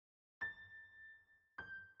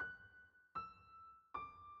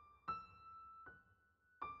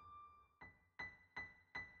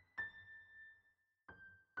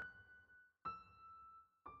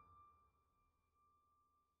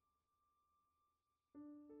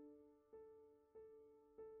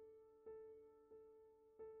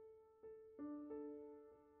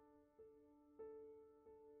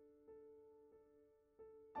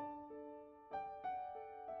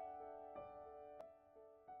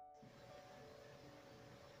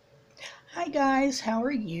Hi guys, how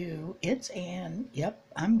are you? It's Ann. Yep,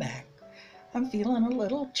 I'm back. I'm feeling a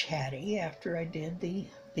little chatty after I did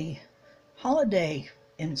the holiday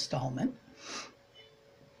installment.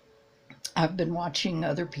 I've been watching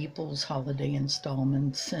other people's holiday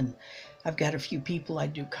installments, and I've got a few people I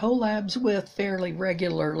do collabs with fairly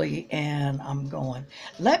regularly, and I'm going,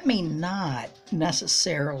 let me not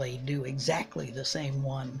necessarily do exactly the same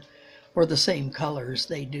one or the same colors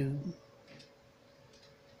they do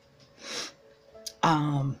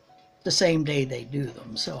um, the same day they do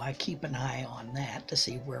them. So I keep an eye on that to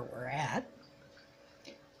see where we're at.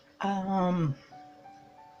 Um,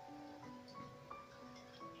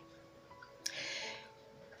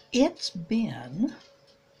 it's been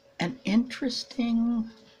an interesting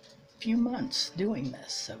few months doing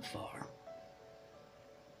this so far.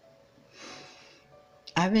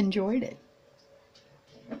 I've enjoyed it.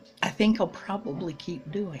 I think I'll probably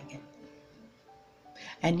keep doing it.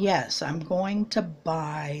 And yes, I'm going to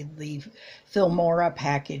buy the Filmora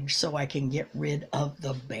package so I can get rid of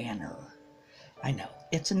the banner. I know,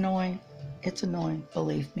 it's annoying. It's annoying,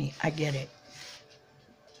 believe me, I get it.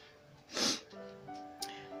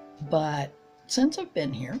 But since I've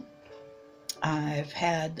been here, I've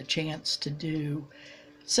had the chance to do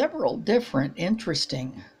several different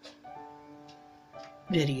interesting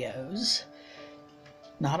videos.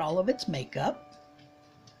 Not all of it's makeup,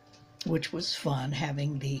 which was fun,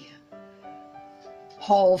 having the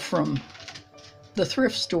haul from the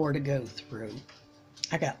thrift store to go through.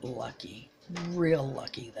 I got lucky, real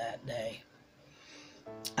lucky that day.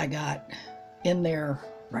 I got in there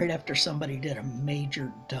right after somebody did a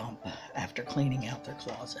major dump after cleaning out their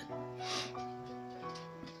closet.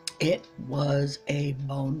 It was a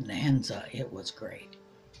bonanza. It was great.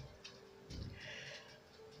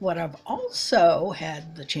 What I've also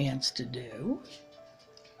had the chance to do,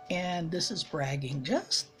 and this is bragging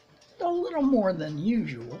just a little more than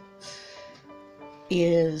usual,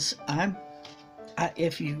 is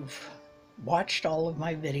if you've watched all of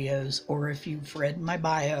my videos or if you've read my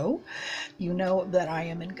bio, you know that I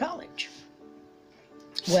am in college.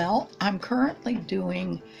 Well, I'm currently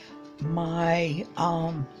doing my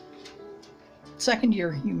second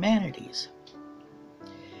year humanities,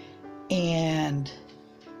 and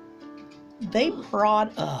they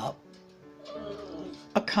brought up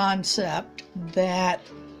a concept that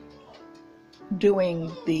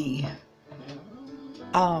doing the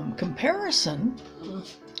comparison,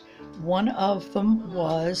 one of them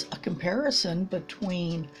was a comparison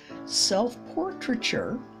between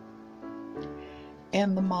self-portraiture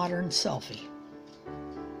and the modern selfie.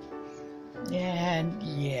 And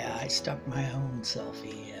yeah, I stuck my own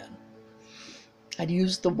selfie in. I'd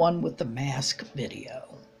used the one with the mask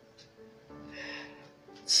video.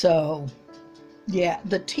 So yeah,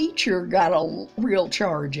 the teacher got a real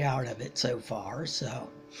charge out of it so far, so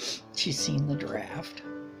she's seen the draft.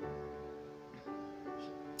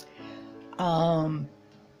 I'm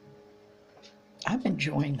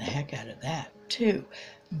enjoying the heck out of that too.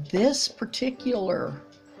 This particular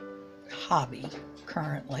hobby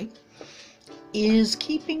currently is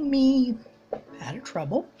keeping me out of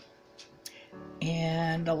trouble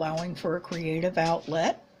and allowing for a creative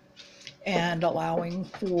outlet and allowing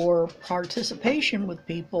for participation with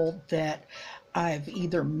people that I've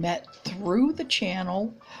either met through the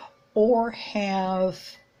channel or have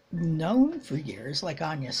known for years, like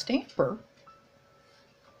Anya Stamper.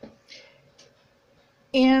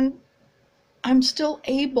 And I'm still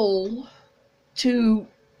able to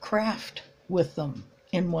craft with them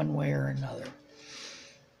in one way or another.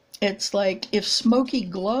 It's like if Smoky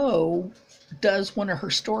Glow does one of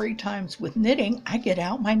her story times with knitting, I get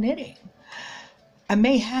out my knitting. I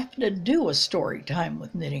may have to do a story time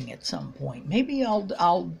with knitting at some point. Maybe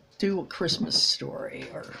I'll do a Christmas story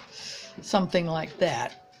or something like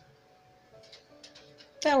that.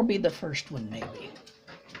 That'll be the first one, maybe.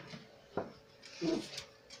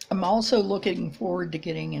 I'm also looking forward to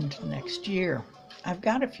getting into next year. I've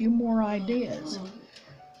got a few more ideas.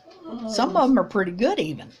 Some of them are pretty good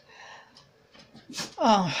even.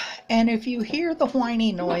 And if you hear the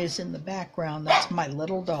whiny noise in the background, that's my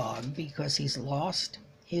little dog because he's lost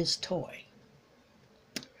his toy.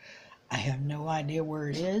 I have no idea where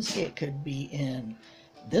it is. It could be in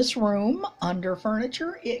this room under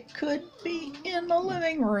furniture. It could be in the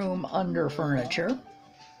living room under furniture.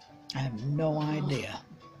 I have no idea.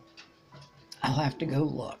 I'll have to go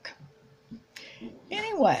look.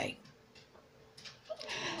 Anyway,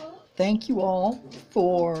 thank you all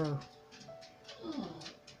for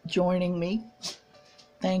joining me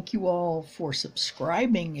Thank you all for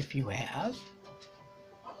subscribing if you have.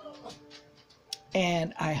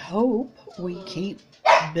 And I hope we keep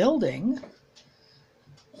building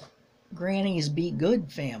Granny's Be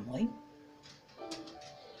Good family.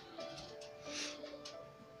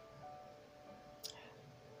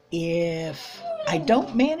 If I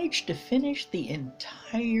don't manage to finish the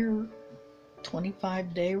entire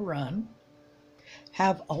 25-day run,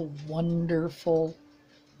 have a wonderful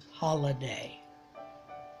holiday.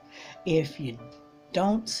 If you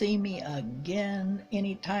don't see me again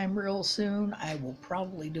anytime real soon, I will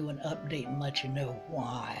probably do an update and let you know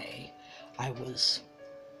why I was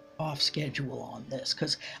off schedule on this,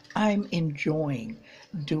 because I'm enjoying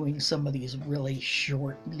doing some of these really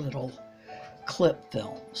short little clip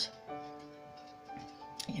films.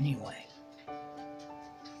 Anyway,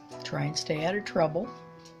 try and stay out of trouble.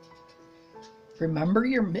 Remember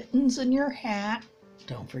your mittens and your hat.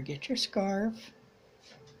 Don't forget your scarf.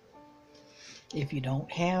 If you don't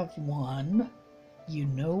have one, you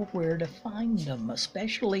know where to find them,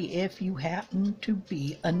 especially if you happen to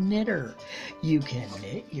be a knitter. You can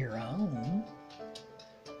knit your own.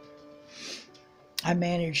 I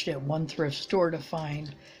managed at one thrift store to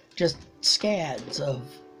find just scads of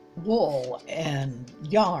wool and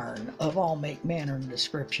yarn of all make, manner, and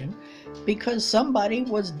description, because somebody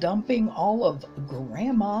was dumping all of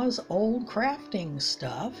Grandma's old crafting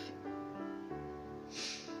stuff.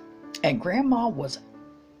 And Grandma was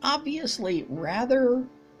obviously rather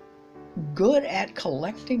good at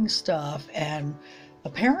collecting stuff and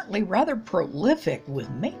apparently rather prolific with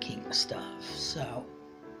making stuff. So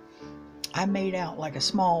I made out like a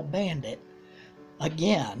small bandit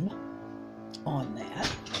again on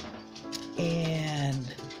that.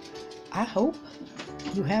 And I hope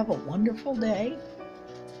you have a wonderful day,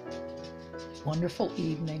 wonderful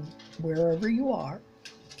evening, wherever you are.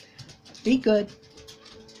 Be good.